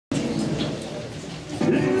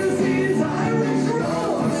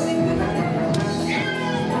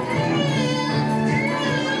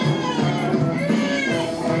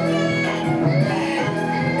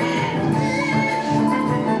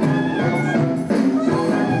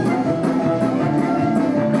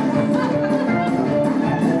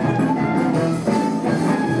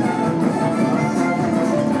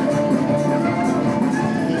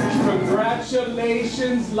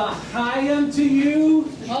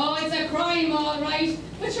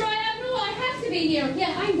Ailey here.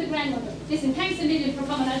 Yeah, I'm the grandmother. Listen, thanks a million for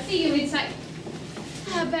coming. I'll see you inside.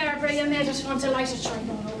 Ah, Barbara, you made it. I'm delighted to try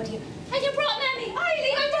going over to you. And you brought Mammy.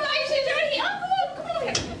 Ailey, I'm delighted you're here. Oh, come on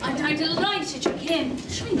here. I'm delighted you came.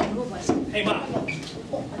 Try going over. Hey, Ma. Come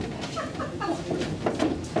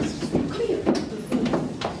here.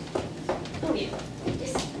 Oh, yeah.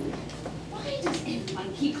 Listen, why does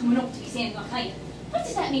everyone keep coming up to me saying L'chaim? What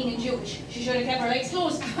does that mean in Jewish? She should have kept her legs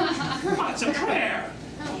closed. What's a prayer?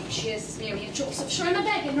 Oh, Jesus, Mary and Joseph. Sure, I'm a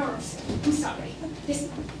bag of nerves. I'm sorry. Listen,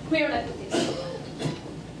 where will I put this?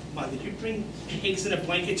 Ma, did you bring pigs in a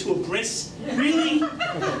blanket to a bris? Really? Do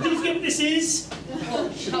you forget what this is? Oh,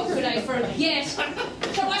 how could I forget?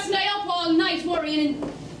 So wasn't I up all night worrying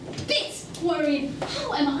and bits worrying?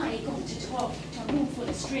 How am I going to talk to a room full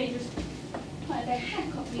of strangers while they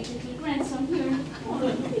handcuff me little grandson here?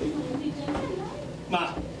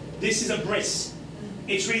 Ma, this is a bris.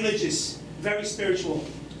 It's religious, very spiritual.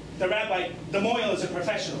 The rabbi, the moil, is a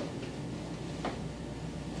professional.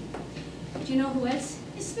 Do you know who else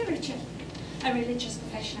is spiritual? A religious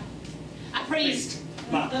professional. A priest.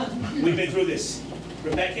 Ma, we've been through this.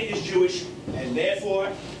 Rebecca is Jewish, and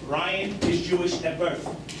therefore Ruane is Jewish at birth.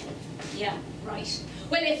 Yeah, right.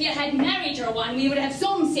 Well, if you had married her one, we would have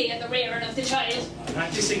some say at the rearing of the child.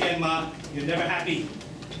 Not this again, Ma. You're never happy.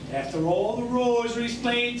 After all the rosaries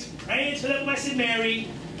played, praying to the Blessed Mary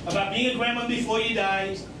about being a grandma before you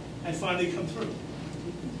died, I finally come through.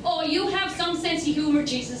 Oh, you have some sense of humour,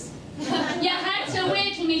 Jesus. You had to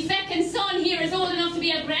wait till me feckin' son here is old enough to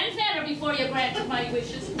be a grandfather before you granted my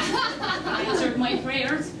wishes. Answered my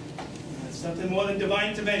prayers. It's nothing more than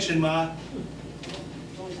divine intervention, Ma.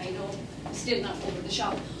 Don't I know? I'm still not over the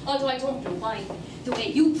shock. Although I don't know why. The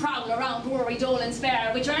way you prowl around Rory Dole and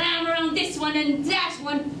Spare with your arm around this one and that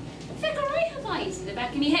one. Fecker, I have eyes in the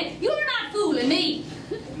back of my head. You're not fooling me.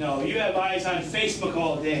 No, you have eyes on Facebook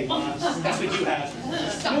all day, Ma. That's what you have.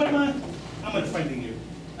 Stop. You know what, Ma? I'm unfriending you.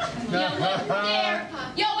 You wasn't there.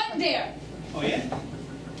 You wasn't there. Oh, yeah?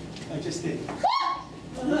 I just did.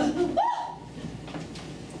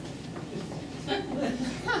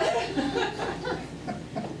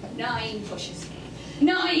 9 pushes.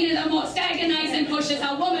 9 of the most agonizing pushes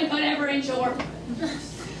a woman could ever endure.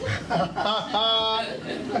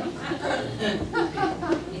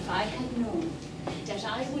 If I had known that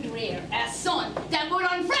I would rear a son that would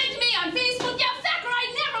unfriend me on Facebook, you fecker, I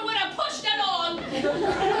never would have pushed at all.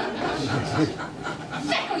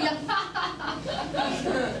 Fecker, you.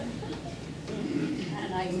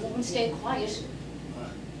 And I won't stay quiet.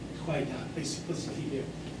 Quiet down. Please keep here.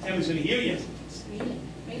 Tammy's going to hear you. Really?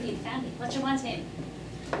 Really, the family. What's your one's name?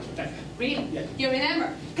 Rebecca. Really? Yeah. You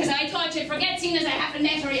remember? Because I thought you'd forget, seeing as I haven't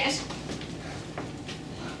met her yet.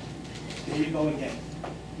 There you go again,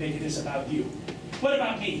 making this about you. What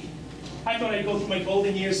about me? I thought I'd go through my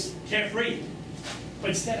golden years carefree.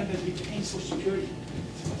 But instead I'm going to be paying Social Security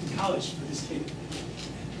to college for this kid.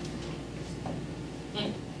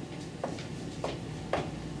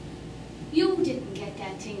 You didn't get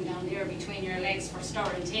that thing down there between your legs for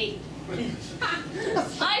stirring tea.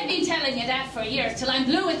 I've been telling you that for years, till I'm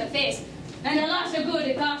blue in the face. And a lot of good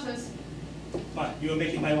it got us. But you're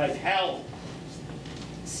making my life hell.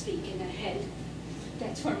 Speaking of hell,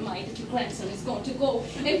 that's where my little grandson is going to go.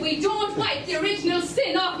 If we don't wipe the original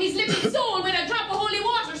sin off his little soul with a drop of holy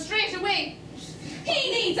water straight away.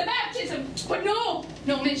 He needs a baptism. But no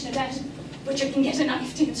mention of that. But you can get a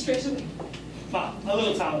knife to him straight away. Ma, a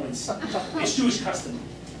little tolerance. It's Jewish custom.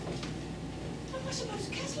 And what about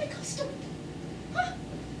Catholic custom? Huh?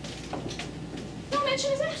 No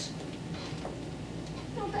mention of that.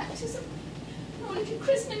 No baptism. No little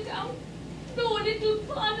christening gown. No little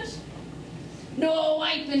bonnet. No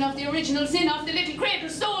wiping of the original sin off the little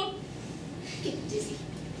crater's soul. Getting dizzy.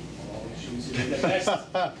 Oh, she's the best.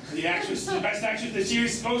 The best actress the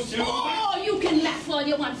series goes to. Oh, you can laugh all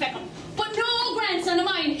you want, Fecker. But no grandson of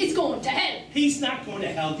mine is going to hell. He's not going to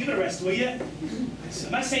hell. Give it a rest, will you?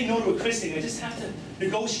 I'm not saying no to a christening. I just have to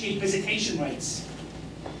negotiate visitation rights.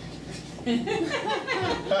 No,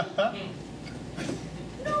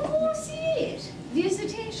 go see it.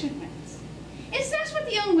 Visitation rights. Is that what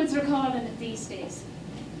the young ones are calling it these days?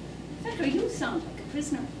 Fecker, you sound like a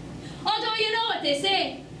prisoner. Although you know what they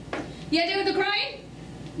say. You do the crime,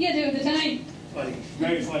 you do the time. Funny.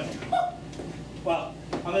 Very funny. Well,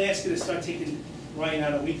 I'm going to ask you to start taking Ruane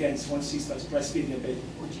out on weekends once he starts breastfeeding a bit.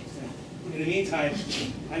 In the meantime,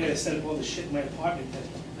 I got to set up all the shit in my apartment that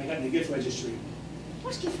I got in the gift registry.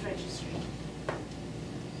 What gift registry?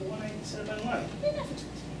 The one I set up online. You never told me.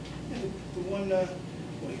 Yeah, the one, well,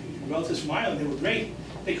 relatives from Ireland, they were great.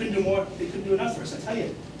 They couldn't do more, they couldn't do enough for us, I tell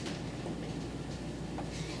you.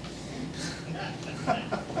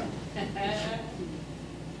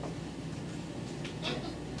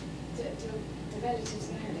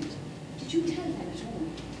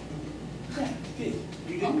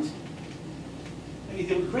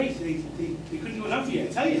 We couldn't do enough for you, I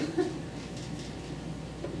tell you.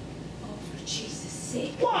 Oh, for Jesus'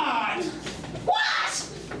 sake. What? What?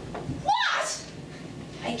 What?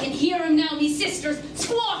 I can hear him now, me sisters,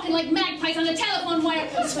 squawking like magpies on the telephone wire,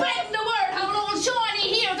 spreading the word how an old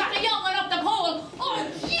Shawnee here got a young one up the pole. Oh,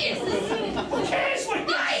 Jesus! Who cares what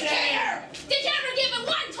you I say? care! Did you ever give it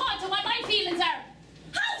one thought to what my feelings are?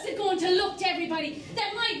 How's it going to look to everybody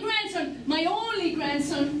that my grandson, my only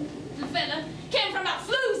grandson, the fella, came from a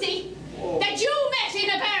floozy that you met in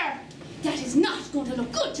a bar? That is not going to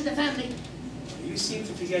look good to the family. You seem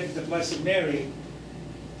to forget that the Blessed Mary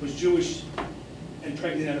was Jewish and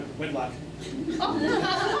pregnant out of wedlock.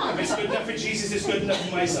 If it's good enough for Jesus, it's good enough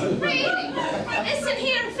for my son. Really? Listen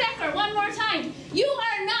here, Farragher, one more time. You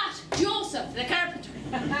are not Joseph the carpenter.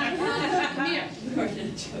 Come here.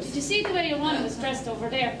 Did you see the way Ruane was dressed over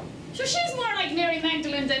there? So she's more like Mary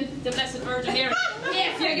Magdalene than the Blessed Virgin Mary.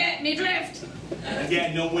 If you get me drift.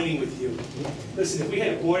 Again, no winning with you. Listen, if we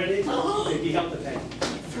had aborted it, they'd be held to pay.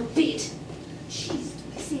 Forbid. Jeez,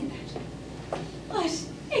 don't be saying that. What?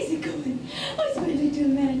 Is it going? What's my little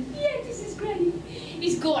man? Yeah, this is Granny.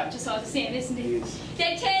 He's gorgeous all the same, isn't he? Yes.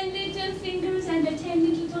 The 10 little fingers and the 10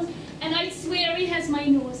 little toes. And I swear he has my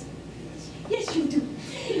nose. Yes, you do.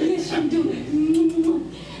 Yes, you do.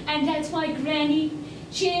 And that's why Granny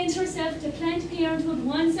chains herself to Planned Parenthood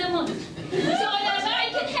once a month. So that I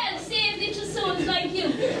can help save little souls like you.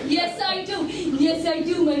 Yes, I do. Yes, I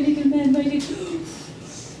do, my little man, my little...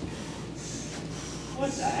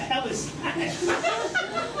 What the hell is that?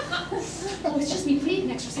 Oh, it's just me breathing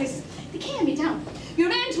exercises. They calm me down. Your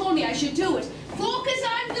man told me I should do it. Focus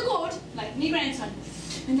on the good, like me grandson.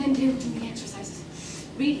 And then do the exercises.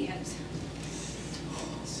 Really helps.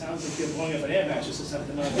 Sounds like you're blowing up an air mattress or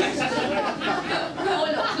something. Oh,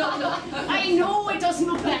 look. I know it doesn't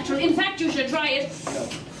look natural. In fact, you should try it. No.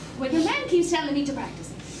 Well, your man keeps telling me to practice.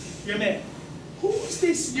 Your man. Who's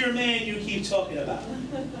this your man you keep talking about?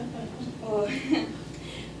 Oh,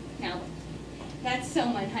 now, that's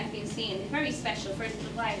someone I've been seeing. Very special for a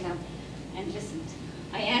little while now. And listen,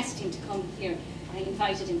 I asked him to come here. I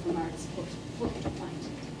invited him from Arts, but what did I find?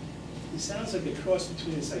 He sounds like a cross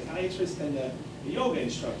between a psychiatrist and a yoga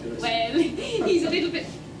instructor. Well, he's a little bit...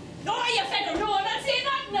 Oh, you Farragher, no, I'm not saying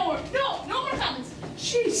that, no more comments.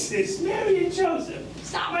 Jesus, Mary and Joseph.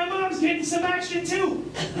 Stop. My mom's getting some action too.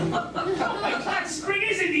 My clock spring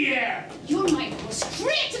is in the air. Your mind goes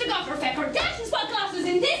straight to the gutter, Farragher. That is what got us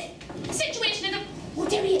in this situation. Oh,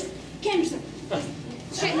 there he is. Anderson.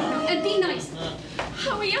 Straighten up and be nice.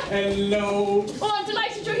 How are you? Hello. Oh, I'm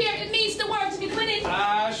delighted you're here. It means the world to me. Come in.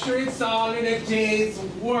 Sure, it's all in a day's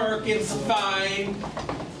work. It's fine.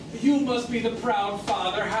 You must be the proud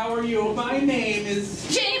father. How are you? My name is...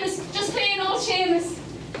 Seamus. Just plain old Seamus.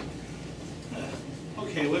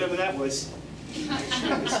 Okay, whatever that was.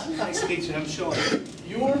 Nice picture, I'm sure.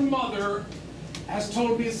 Your mother has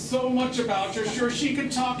told me so much about you. Sure, she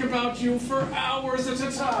could talk about you for hours at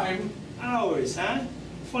a time. Hours, huh?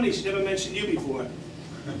 Funny, she never mentioned you before.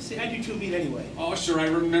 Say, how'd you two meet anyway? Oh, sure, I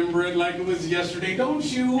remember it like it was yesterday, don't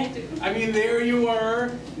you? I do. I mean, there you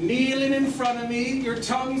were, kneeling in front of me, your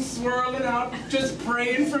tongue swirling out, just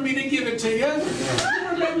praying for me to give it to you. You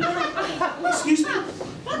remember? Excuse me?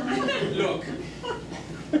 Look,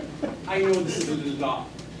 I know this is a little long,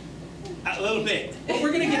 A little bit. but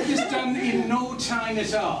we're going to get this done in no time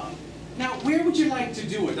at all. Now, where would you like to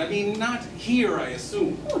do it? I mean, not here, I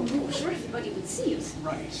assume. Oh, no, sure, everybody would see us.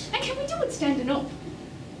 Right. And can we do it standing up?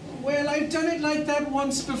 Well, I've done it like that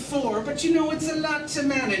once before, but you know, it's a lot to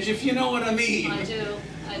manage, if you know what I mean. I do.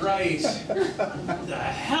 Right. What the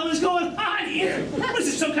hell is going on here? What is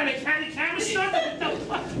it, some kind of camera stuff?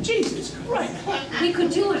 Jesus Christ. We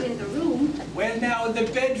could do it in the room. Well, now, the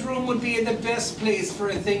bedroom would be the best place for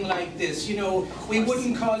a thing like this. You know, we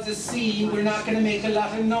wouldn't cause a scene, we're not going to make a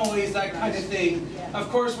lot of noise, that kind of thing. Of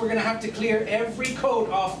course, we're going to have to clear every coat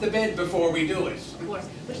off the bed before we do it. Of course.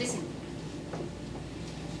 But listen,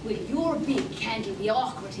 will your big candle be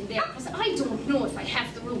awkward in there? Because I don't know if I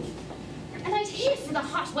have the room. And I'd hate for the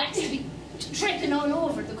hot wax to be dripping all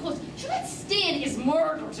over the coat. Sure, that stain is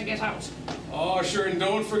murder to get out. Oh, sure, and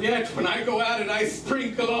don't forget, when I go at it, I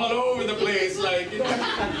sprinkle all over the place, like, you know.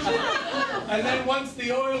 And then once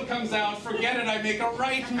the oil comes out, forget it, I make a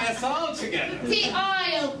right mess altogether. The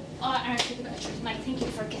aisle. Oh, aren't you the butcher? I think you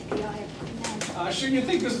forget the aisle. Shouldn't you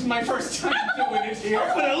think this is my first time doing it here?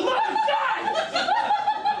 For a long time!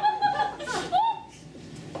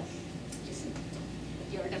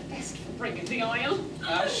 You're the best for bringing the oil.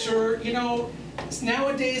 Sure, you know,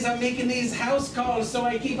 nowadays I'm making these house calls so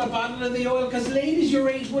I keep a bottle of the oil, because ladies your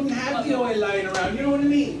age wouldn't have the oil lying around, you know what I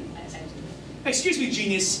mean? Excuse me,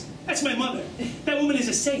 genius. That's my mother. That woman is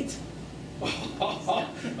a saint.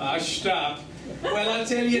 Ah, stop. Well, I'll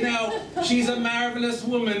tell you now, she's a marvelous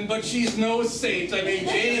woman, but she's no saint. I mean,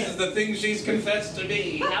 Jesus, the things she's confessed to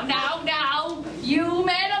me. Now. You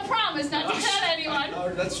made a promise not to tell anyone.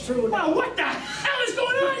 Oh, that's true. Now, what the hell is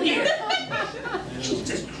going on here?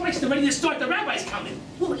 Jesus Christ, they're ready to start. The rabbi's coming.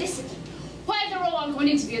 Oh, listen. While they're all going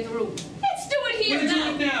into the other room, let's do it here We'll now.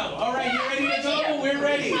 do it now. All right, you ready to go? Here. We're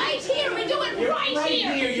ready. Right here. We do it right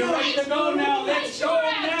here. You're ready to go now. Let's go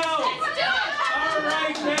now. Let's do it. All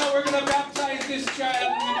right, now we're going to baptize this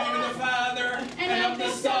child in the name of the Father, and of the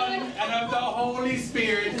Son, and of the Holy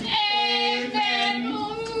Spirit.